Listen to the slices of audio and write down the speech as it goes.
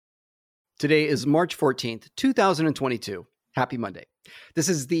Today is March 14th, 2022. Happy Monday. This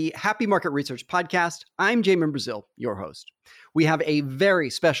is the Happy Market Research Podcast. I'm Jamin Brazil, your host. We have a very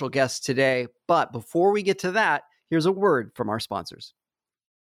special guest today, but before we get to that, here's a word from our sponsors.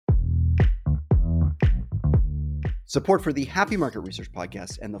 Support for the Happy Market Research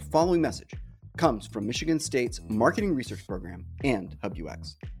Podcast and the following message comes from Michigan State's Marketing Research Program and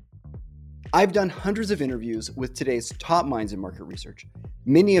HubUX. I've done hundreds of interviews with today's top minds in market research.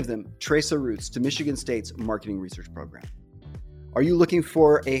 Many of them trace their roots to Michigan State's Marketing Research Program. Are you looking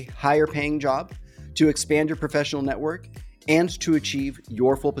for a higher paying job, to expand your professional network, and to achieve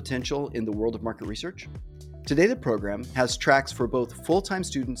your full potential in the world of market research? Today, the program has tracks for both full-time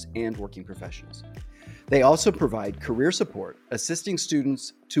students and working professionals. They also provide career support, assisting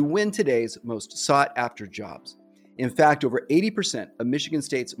students to win today's most sought-after jobs. In fact, over 80% of Michigan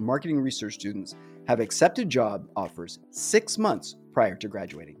State's marketing research students have accepted job offers 6 months prior to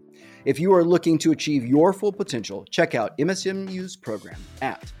graduating. If you are looking to achieve your full potential, check out MSMU's program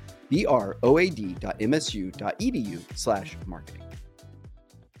at broad.msu.edu/marketing.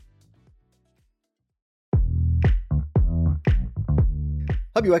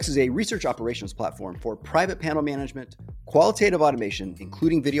 HubUX is a research operations platform for private panel management, qualitative automation,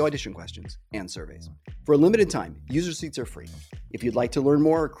 including video audition questions, and surveys. For a limited time, user seats are free. If you'd like to learn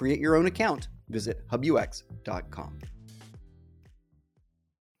more or create your own account, visit hubux.com.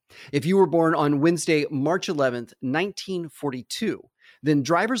 If you were born on Wednesday, March 11th, 1942, then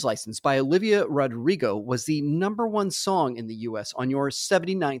Driver's License by Olivia Rodrigo was the #1 song in the U.S. on your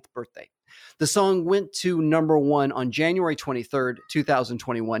 79th birthday. The song went to #1 on January 23rd,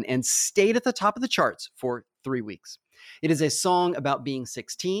 2021, and stayed at the top of the charts for 3 weeks. It is a song about being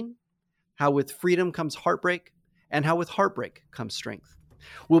 16, how with freedom comes heartbreak, and how with heartbreak comes strength.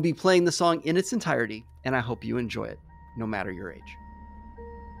 We'll be playing the song in its entirety, and I hope you enjoy it, no matter your age.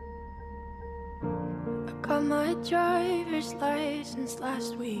 Got my driver's license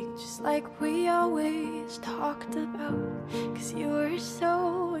last week, just like we always talked about. Cause you were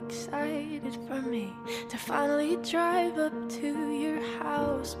so excited for me to finally drive up to your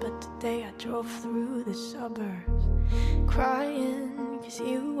house. But today I drove through the suburbs crying cause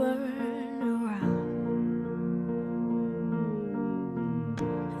you weren't around.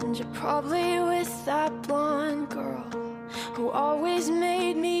 And you're probably with that blonde girl who always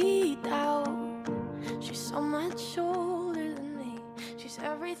made me doubt. She's so much older than me. She's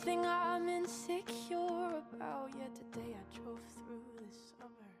everything I'm insecure about. Yet today I drove through the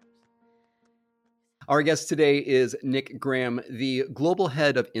suburbs. Our guest today is Nick Graham, the Global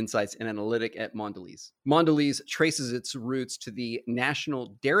Head of Insights and Analytic at Mondelez. Mondelez traces its roots to the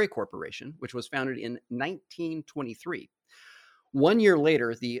National Dairy Corporation, which was founded in 1923. 1 year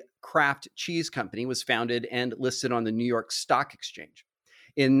later, the Kraft Cheese Company was founded and listed on the New York Stock Exchange.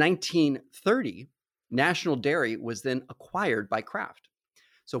 In 1930, National Dairy was then acquired by Kraft.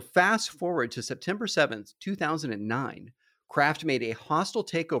 So fast forward to September 7th, 2009, Kraft made a hostile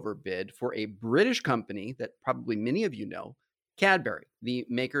takeover bid for a British company that probably many of you know, Cadbury, the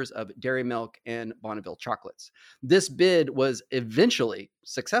makers of Dairy Milk and Bonneville chocolates. This bid was eventually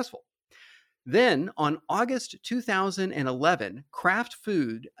successful. Then on August 2011, Kraft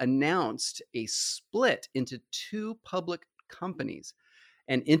Food announced a split into 2 public companies,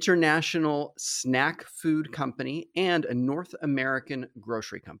 an international snack food company and a North American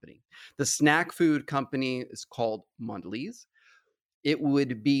grocery company. The snack food company is called Mondelez. It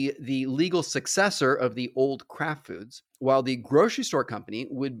would be the legal successor of the old Kraft Foods, while the grocery store company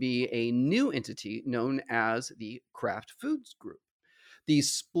would be a new entity known as the Kraft Foods Group. The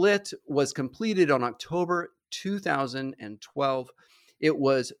split was completed on October 2012. It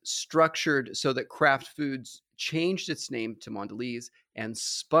was structured so that Kraft Foods changed its name to Mondelez and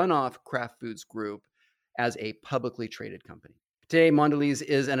spun off Kraft Foods Group as a publicly traded company. Today, Mondelez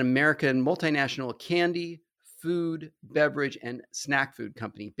is an American multinational candy, food, beverage, and snack food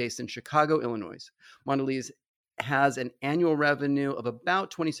company based in Chicago, Illinois. Mondelez has an annual revenue of about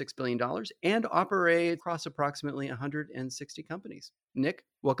 $26 billion and operates across approximately 160 companies. Nick,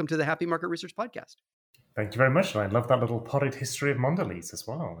 welcome to the Happy Market Research Podcast. Thank you very much. I love that little potted history of Mondelez as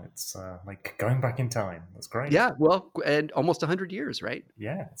well. It's like going back in time. That's great. Yeah, well, and almost 100 years, right?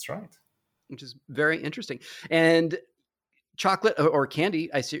 Yeah, that's right. Which is very interesting. And chocolate or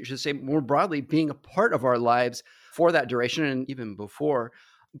candy, I should say more broadly, being a part of our lives for that duration and even before.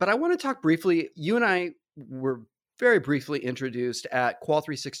 But I want to talk briefly. You and I were very briefly introduced at Qual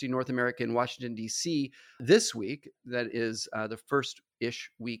 360 North America in Washington, D.C. this week. That is the first-ish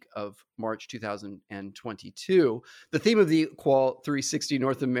week of March 2022. The theme of the Qual 360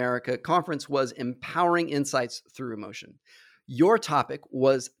 North America conference was Empowering Insights Through Emotion. Your topic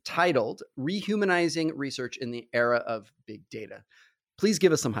was titled Rehumanizing Research in the Era of Big Data. Please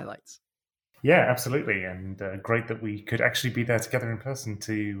give us some highlights. Yeah, absolutely. And great that we could actually be there together in person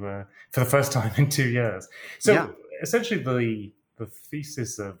for the first time in 2 years. So essentially the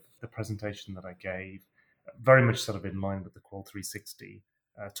thesis of the presentation that I gave, very much sort of in line with the Qual 360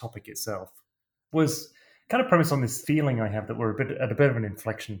 topic itself, was kind of premised on this feeling I have that we're at a bit of an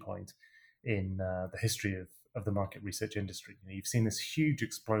inflection point in the history of the market research industry. You've seen this huge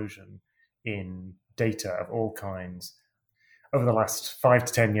explosion in data of all kinds over the last 5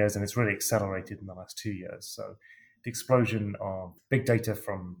 to 10 years, and it's really accelerated in the last 2 years. So the explosion of big data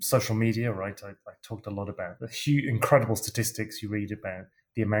from social media, right? I talked a lot about the huge, incredible statistics you read about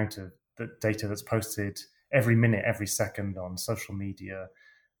the amount of the data that's posted every minute, every second on social media,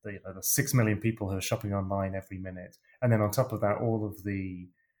 the 6 million people who are shopping online every minute. And then on top of that, all of the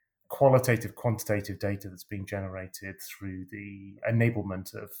qualitative, quantitative data that's being generated through the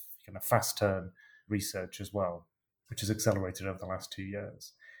enablement of kind of fast turn research as well, which has accelerated over the last 2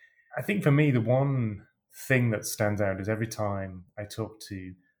 years. I think for me, the one thing that stands out is every time I talk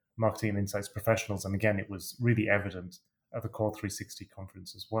to marketing and insights professionals, and again, it was really evident at the Qual 360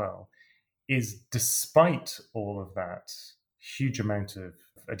 conference as well, is despite all of that huge amount of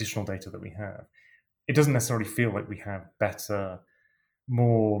additional data that we have, it doesn't necessarily feel like we have better,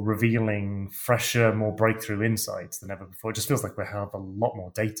 more revealing, fresher, more breakthrough insights than ever before. It just feels like we have a lot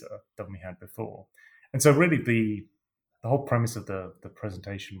more data than we had before. And so really the whole premise of the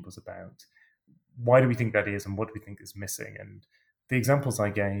presentation was about why do we think that is and what do we think is missing? And the examples I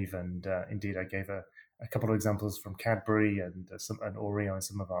gave, and indeed I gave a couple of examples from Cadbury and Oreo and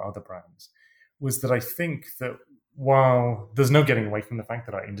some of our other brands, was that I think that while there's no getting away from the fact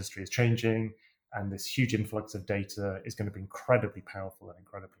that our industry is changing and this huge influx of data is going to be incredibly powerful and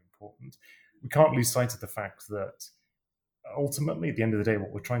incredibly important, we can't lose sight of the fact that ultimately, at the end of the day,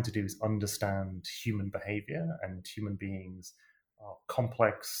 what we're trying to do is understand human behavior, and human beings are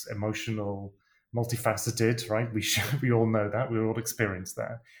complex, emotional, multifaceted, right? We all know that. We all experience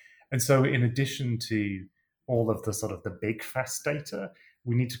that. And so in addition to all of the sort of the big fast data,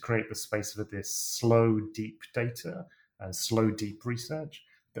 we need to create the space for this slow, deep data and slow, deep research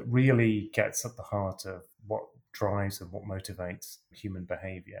that really gets at the heart of what drives and what motivates human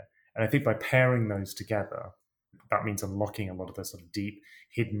behavior. And I think by pairing those together, that means unlocking a lot of the sort of deep,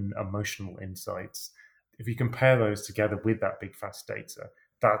 hidden emotional insights. If you compare those together with that big fast data,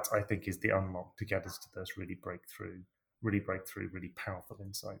 that I think is the unlock to get us to those really breakthrough, really powerful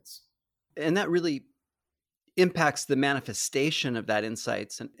insights. And that really impacts the manifestation of that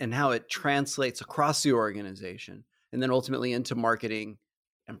insights and how it translates across the organization and then ultimately into marketing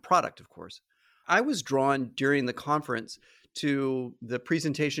and product, of course. I was drawn during the conference to the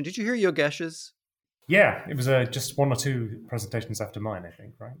presentation. Did you hear Yogesh's? Yeah, it was just 1 or 2 presentations after mine, I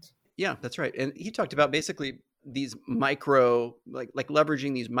think, right? Yeah, that's right. And he talked about basically these micro, like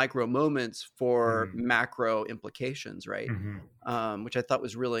leveraging these micro moments for macro implications, right? Which I thought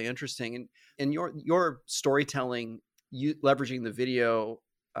was really interesting. And your storytelling, you leveraging the video,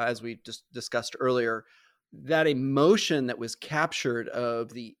 as we just discussed earlier, that emotion that was captured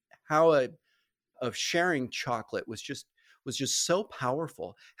of of sharing chocolate was just so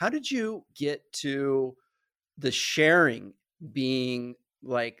powerful. How did you get to the sharing being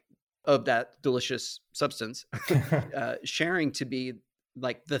like of that delicious substance, sharing to be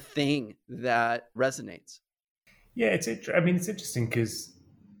like the thing that resonates? Yeah, it's interesting because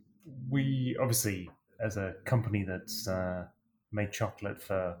we obviously, as a company that's made chocolate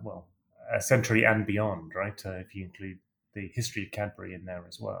for, well, a century and beyond, right? If you include the history of Cadbury in there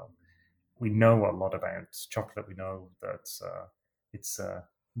as well, we know a lot about chocolate. We know that it's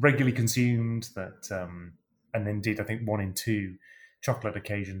regularly consumed, that, and indeed, I think 1 in 2 chocolate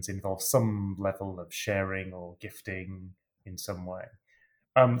occasions involve some level of sharing or gifting in some way.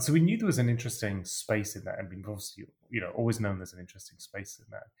 So we knew there was an interesting space in that, and we've obviously, always known there's an interesting space in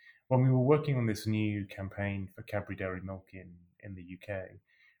that. When we were working on this new campaign for Cadbury Dairy Milk in the UK,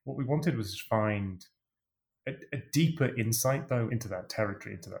 what we wanted was to find a deeper insight, though, into that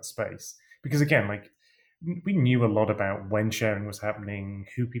territory, into that space. Because again, we knew a lot about when sharing was happening,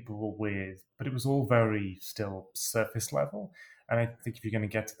 who people were with, but it was all very still surface level. And I think if you're going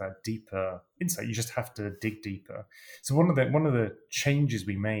to get to that deeper insight, you just have to dig deeper. So one of the changes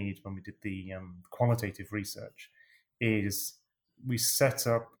we made when we did the qualitative research is we set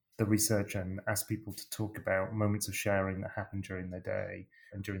up the research and asked people to talk about moments of sharing that happened during their day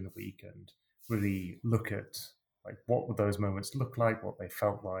and during the week, and really look at what would those moments look like, what they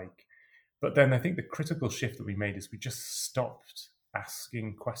felt like. But then I think the critical shift that we made is we just stopped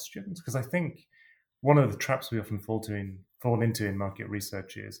asking questions, because I think one of the traps we often fall fall into in market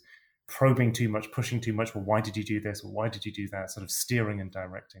research is probing too much, pushing too much. Well, why did you do this? Or why did you do that? Sort of steering and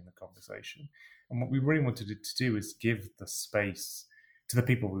directing the conversation. And what we really wanted it to do is give the space to the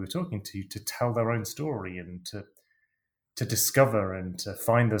people we were talking to tell their own story and to discover and to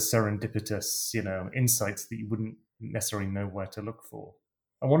find those serendipitous, insights that you wouldn't necessarily know where to look for.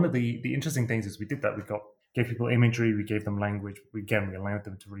 And one of the interesting things is we did that. We gave people imagery, we gave them language. We allowed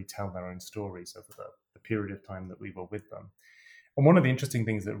them to really tell their own stories over the period of time that we were with them. And one of the interesting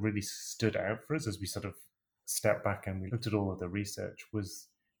things that really stood out for us as we sort of stepped back and we looked at all of the research was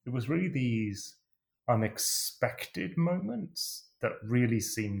it was really these unexpected moments that really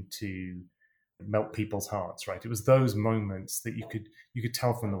seemed to melt people's hearts, right? It was those moments that you could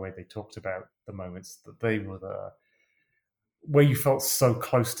tell from the way they talked about the moments that they were where you felt so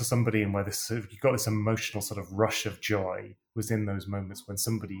close to somebody and where you got this emotional sort of rush of joy was in those moments when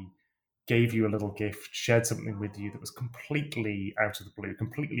somebody gave you a little gift, shared something with you that was completely out of the blue,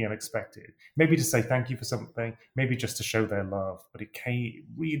 completely unexpected. Maybe to say thank you for something, maybe just to show their love, but it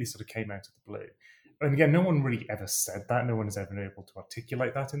really sort of came out of the blue. And again, no one really ever said that. No one has ever been able to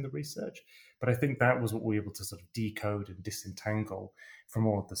articulate that in the research. But I think that was what we were able to sort of decode and disentangle from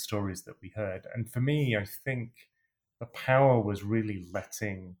all of the stories that we heard. And for me, I think the power was really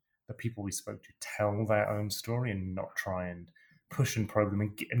letting the people we spoke to tell their own story and not try and push and probe them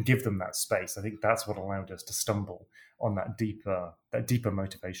and give them that space. I think that's what allowed us to stumble on that deeper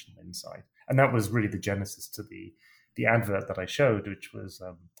motivational insight. And that was really the genesis to the advert that I showed, which was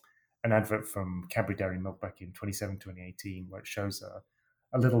an advert from Cadbury Dairy Milk back in 2018, where it shows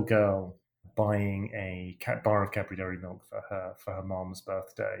a little girl buying a bar of Cadbury Dairy Milk for her mom's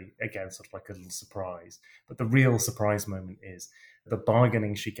birthday. Again, sort of like a little surprise. But the real surprise moment is the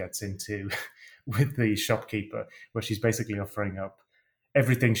bargaining she gets into with the shopkeeper, where she's basically offering up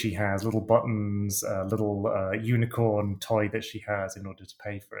everything she has, little buttons, little unicorn toy that she has in order to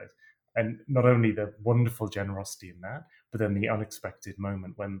pay for it. And not only the wonderful generosity in that, but then the unexpected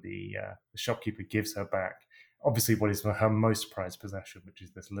moment when the shopkeeper gives her back, obviously what is her most prized possession, which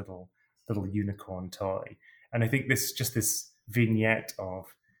is this little unicorn toy. And I think this vignette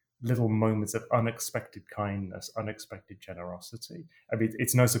of little moments of unexpected kindness, unexpected generosity. I mean,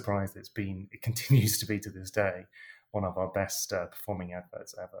 it's no surprise that it continues to be to this day one of our best performing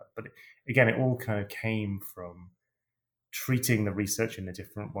adverts ever. But again, it all kind of came from treating the research in a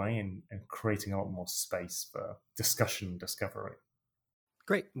different way and creating a lot more space for discussion and discovery.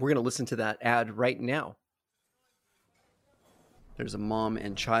 Great. We're going to listen to that ad right now. There's a mom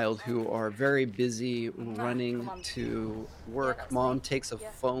and child who are very busy running to work. Mom takes a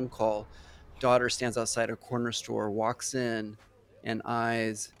phone call. Daughter stands outside a corner store, walks in, and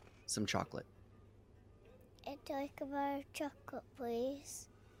eyes some chocolate. I'd like a bar of chocolate, please.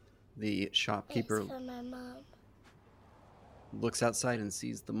 The shopkeeper It's for my mom. Looks outside and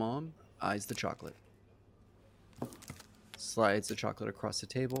sees the mom, eyes the chocolate. Slides the chocolate across the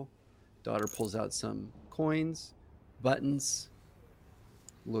table. Daughter pulls out some coins, buttons,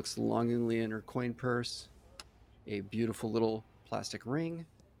 looks longingly in her coin purse, a beautiful little plastic ring,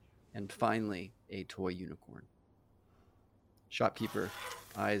 and finally a toy unicorn. Shopkeeper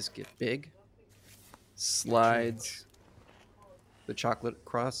eyes get big, slides the chocolate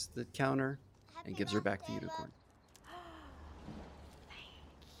across the counter, and gives her back the unicorn.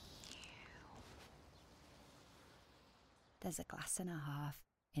 There's a glass and a half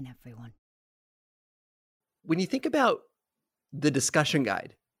in everyone. When you think about the discussion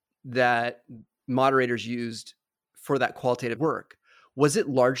guide that moderators used for that qualitative work, was it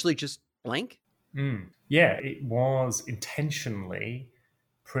largely just blank? Yeah, it was intentionally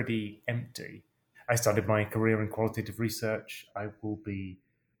pretty empty. I started my career in qualitative research. I will be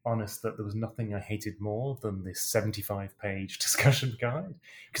honest that there was nothing I hated more than this 75-page discussion guide.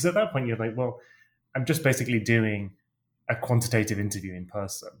 Because at that point, you're like, well, I'm just basically doing a quantitative interview in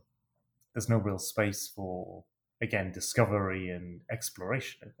person. There's no real space for, again, discovery and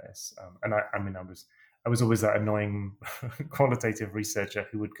exploration of this. And I was always that annoying qualitative researcher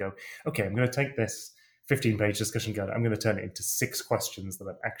who would go, okay, I'm going to take this 15-page discussion guide, I'm going to turn it into 6 questions that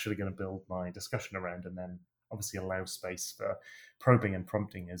I'm actually going to build my discussion around, and then obviously allow space for probing and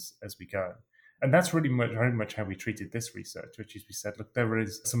prompting as we go. And that's really very much how we treated this research, which is we said, look, there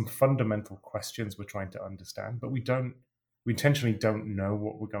is some fundamental questions we're trying to understand, but we intentionally don't know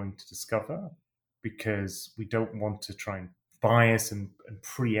what we're going to discover, because we don't want to try and bias and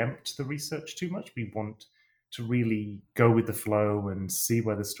preempt the research too much. We want to really go with the flow and see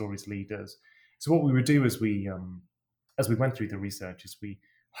where the stories lead us. So what we would do as we went through the research is we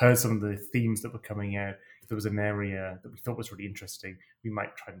heard some of the themes that were coming out. If there was an area that we thought was really interesting, we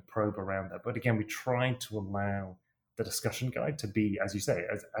might try and probe around that. But again, we tried to allow the discussion guide to be, as you say,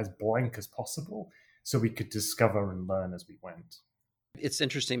 as blank as possible, so we could discover and learn as we went. It's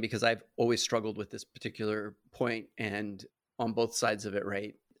interesting because I've always struggled with this particular point, and on both sides of it,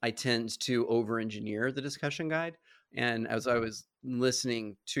 right? I tend to over-engineer the discussion guide. And as I was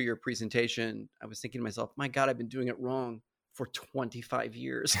listening to your presentation, I was thinking to myself, my God, I've been doing it wrong for 25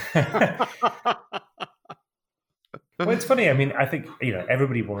 years. Well, it's funny. I mean, I think,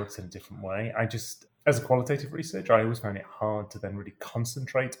 everybody works in a different way. As a qualitative researcher, I always found it hard to then really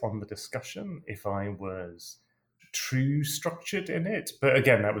concentrate on the discussion if I was too structured in it. But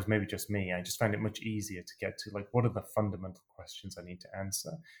again, that was maybe just me. I just found it much easier to get to, like, what are the fundamental questions I need to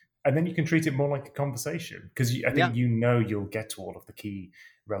answer? And then you can treat it more like a conversation, because I think you'll get to all of the key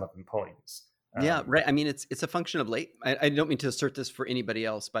relevant points. Yeah, right. I mean, it's a function of I don't mean to assert this for anybody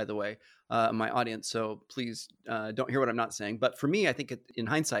else, by the way, my audience. So please don't hear what I'm not saying. But for me, I think in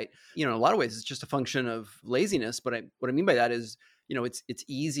hindsight, in a lot of ways, it's just a function of laziness. But what I mean by that is, it's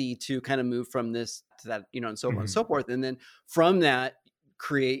easy to kind of move from this to that, and so on and so forth. And then from that,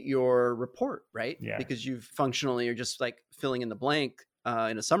 create your report, right? Yeah. Because you functionally are just like filling in the blank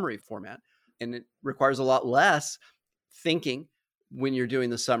in a summary format. And it requires a lot less thinking when you're doing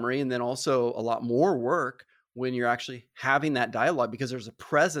the summary, and then also a lot more work when you're actually having that dialogue, because there's a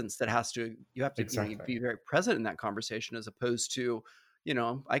presence that you have to Exactly. be very present in that conversation, as opposed to,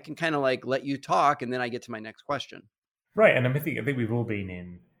 I can kind of like let you talk and then I get to my next question. Right. And I think we've all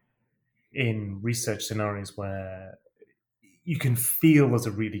been in research scenarios where you can feel there's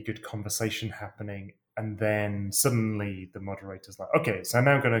a really good conversation happening, and then suddenly the moderator's like, okay, so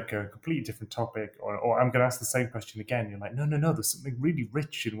now I'm going to go a completely different topic, or I'm going to ask the same question again. You're like, no, there's something really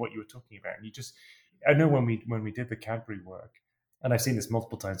rich in what you were talking about. And I know when we did the Cadbury work, and I've seen this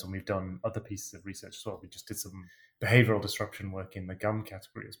multiple times when we've done other pieces of research as well. We just did some behavioral disruption work in the gum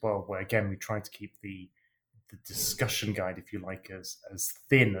category as well, where again, we tried to keep the discussion guide, if you like, as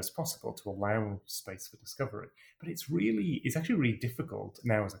thin as possible to allow space for discovery. But it's actually really difficult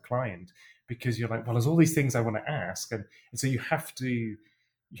now as a client, because you're like, well, there's all these things I want to ask, and so you have to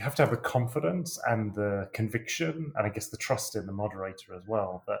have the confidence and the conviction, and I guess the trust in the moderator as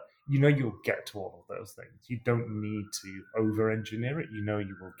well, that you'll get to all of those things. You don't need to over-engineer it. You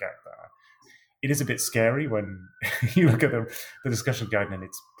will get there. It is a bit scary when you look at the discussion guide and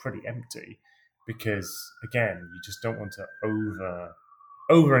it's pretty empty, because again, you just don't want to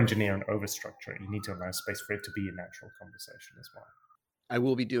over-engineer and over-structure it. You need to allow space for it to be a natural conversation as well. I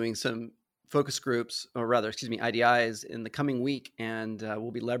will be doing some focus groups, or rather, IDIs in the coming week, and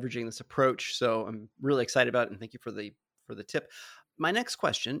we'll be leveraging this approach. So I'm really excited about it, and thank you for the tip. My next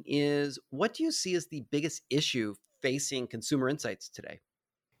question is, what do you see as the biggest issue facing consumer insights today?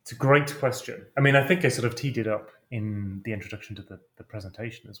 It's a great question. I mean, I think I sort of teed it up in the introduction to the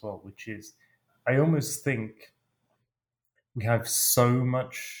presentation as well, which is, I almost think we have so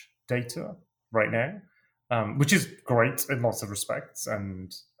much data right now, which is great in lots of respects.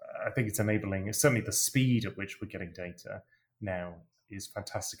 And I think it's enabling, certainly the speed at which we're getting data now is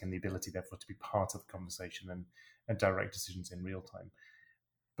fantastic, and the ability, therefore, to be part of the conversation and direct decisions in real time.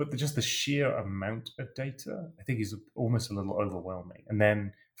 But just the sheer amount of data, I think, is almost a little overwhelming. And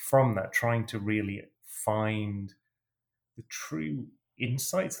then from that, trying to really find the true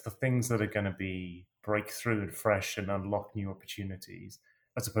insights, the things that are going to be breakthrough and fresh and unlock new opportunities,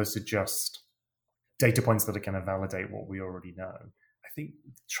 as opposed to just data points that are going to validate what we already know. I think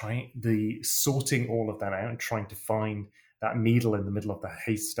sorting all of that out and trying to find that needle in the middle of the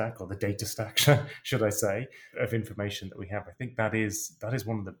haystack, or the data stack, should I say, of information that we have. I think that is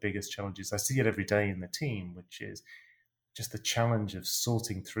one of the biggest challenges. I see it every day in the team, which is just the challenge of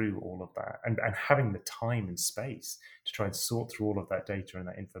sorting through all of that and having the time and space to try and sort through all of that data and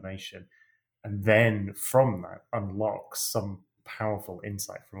that information. And then from that, unlock some powerful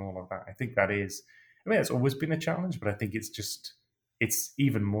insight from all of that. I think it's always been a challenge, but I think it's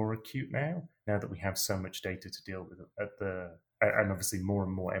even more acute now that we have so much data to deal with and obviously more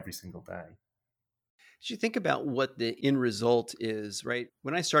and more every single day. As you think about what the end result is, right?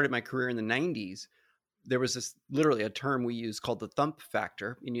 When I started my career in the 90s, there was this literally a term we used called the thump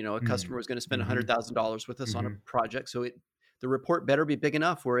factor. And, a customer was going to spend $100,000 with us on a project. So the report better be big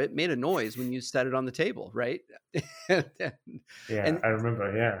enough where it made a noise when you set it on the table, right? I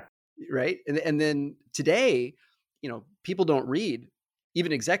remember, yeah. Right. And then today, people don't read,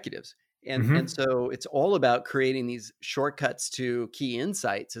 even executives. And so it's all about creating these shortcuts to key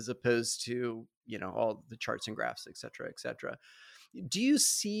insights, as opposed to, all the charts and graphs, et cetera, et cetera. Do you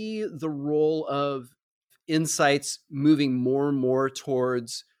see the role of insights moving more and more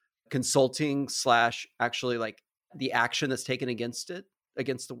towards consulting / actually like the action that's taken against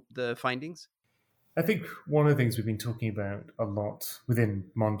the findings? I think one of the things we've been talking about a lot within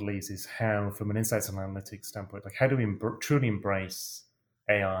Mondelez is how, from an insights and analytics standpoint, like how do we truly embrace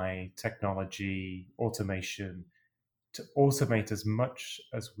AI, technology, automation to automate as much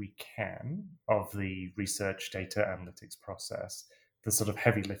as we can of the research data analytics process, the sort of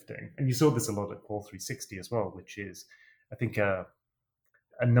heavy lifting. And you saw this a lot at Qual 360 as well, which is, I think, a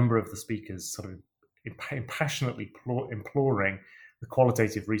number of the speakers sort of passionately imploring the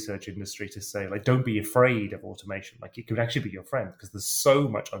qualitative research industry to say, like, don't be afraid of automation. Like, it could actually be your friend because there's so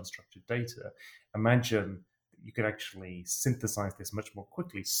much unstructured data. Imagine that you could actually synthesize this much more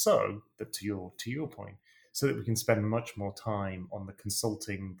quickly, so that to your point, so that we can spend much more time on the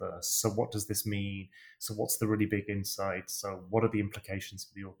consulting, so what does this mean? So what's the really big insight? So what are the implications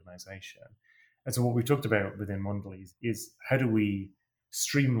for the organization? And so what we've talked about within Mondelez is how do we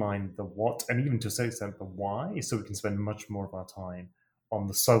streamline the what, and even to a certain extent the why, so we can spend much more of our time on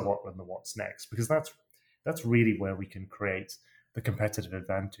the so what and the what's next, because that's really where we can create the competitive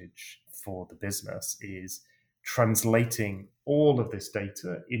advantage for the business, is translating all of this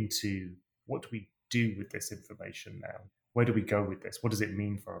data into what do we do with this information now? Where do we go with this? What does it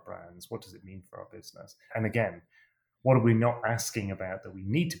mean for our brands? What does it mean for our business? And again, what are we not asking about that we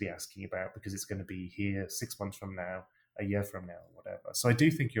need to be asking about because it's going to be here 6 months from now, a year from now, whatever. So I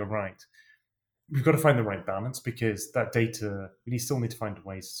do think you're right. We've got to find the right balance, because that data, we still need to find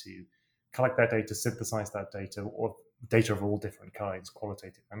ways to collect that data, synthesize that data, or data of all different kinds,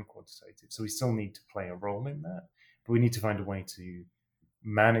 qualitative and quantitative. So we still need to play a role in that, but we need to find a way to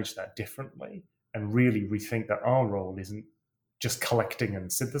manage that differently and really rethink that our role isn't just collecting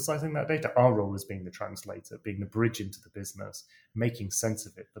and synthesizing that data. Our role is being the translator, being the bridge into the business, making sense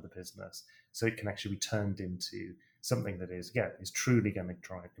of it for the business, so it can actually be turned into something that is truly going to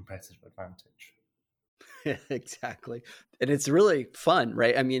drive competitive advantage. Exactly. And it's really fun,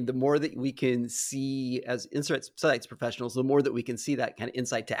 right? I mean, the more that we can see as insights professionals, the more that we can see that kind of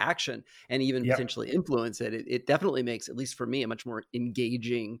insight to action and even potentially influence it, it definitely makes, at least for me, a much more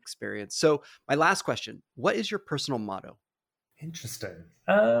engaging experience. So my last question, what is your personal motto? Interesting.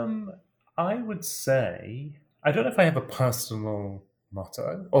 I would say, I don't know if I have a personal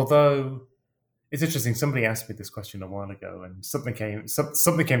motto, although it's interesting. Somebody asked me this question a while ago, and something came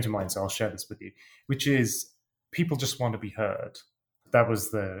to mind. So I'll share this with you, which is people just want to be heard. That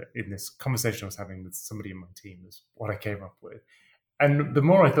was in this conversation I was having with somebody in my team, is what I came up with. And the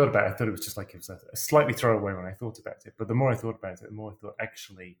more I thought about it, I thought it was just like, it was a slightly throwaway when I thought about it. But the more I thought about it, the more I thought,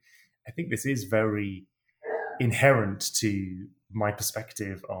 actually, I think this is very inherent to my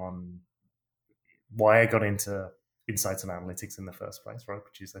perspective on why I got into insights and analytics in the first place, right?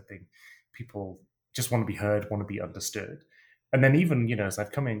 Which is, I think people just want to be heard, want to be understood. And then even, as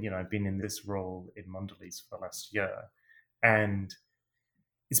I've come in, I've been in this role in Mondelez for the last year, and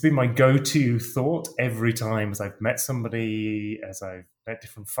it's been my go-to thought every time as I've met somebody, as I've met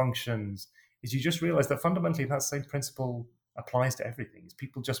different functions, is you just realize that fundamentally that same principle applies to everything. Is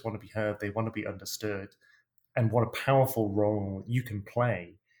people just want to be heard, they want to be understood, and what a powerful role you can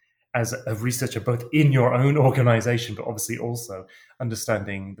play as a researcher, both in your own organization, but obviously also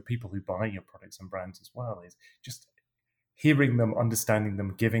understanding the people who buy your products and brands as well, is just hearing them, understanding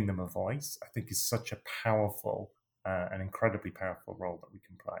them, giving them a voice, I think is such a powerful and incredibly powerful role that we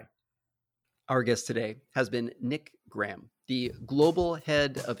can play. Our guest today has been Nick Graham, the Global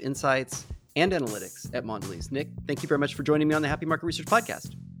Head of Insights and Analytics at Mondelez. Nick, thank you very much for joining me on the Happy Market Research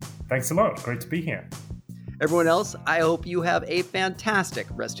Podcast. Thanks a lot. Great to be here. Everyone else, I hope you have a fantastic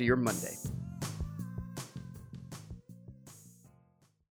rest of your Monday.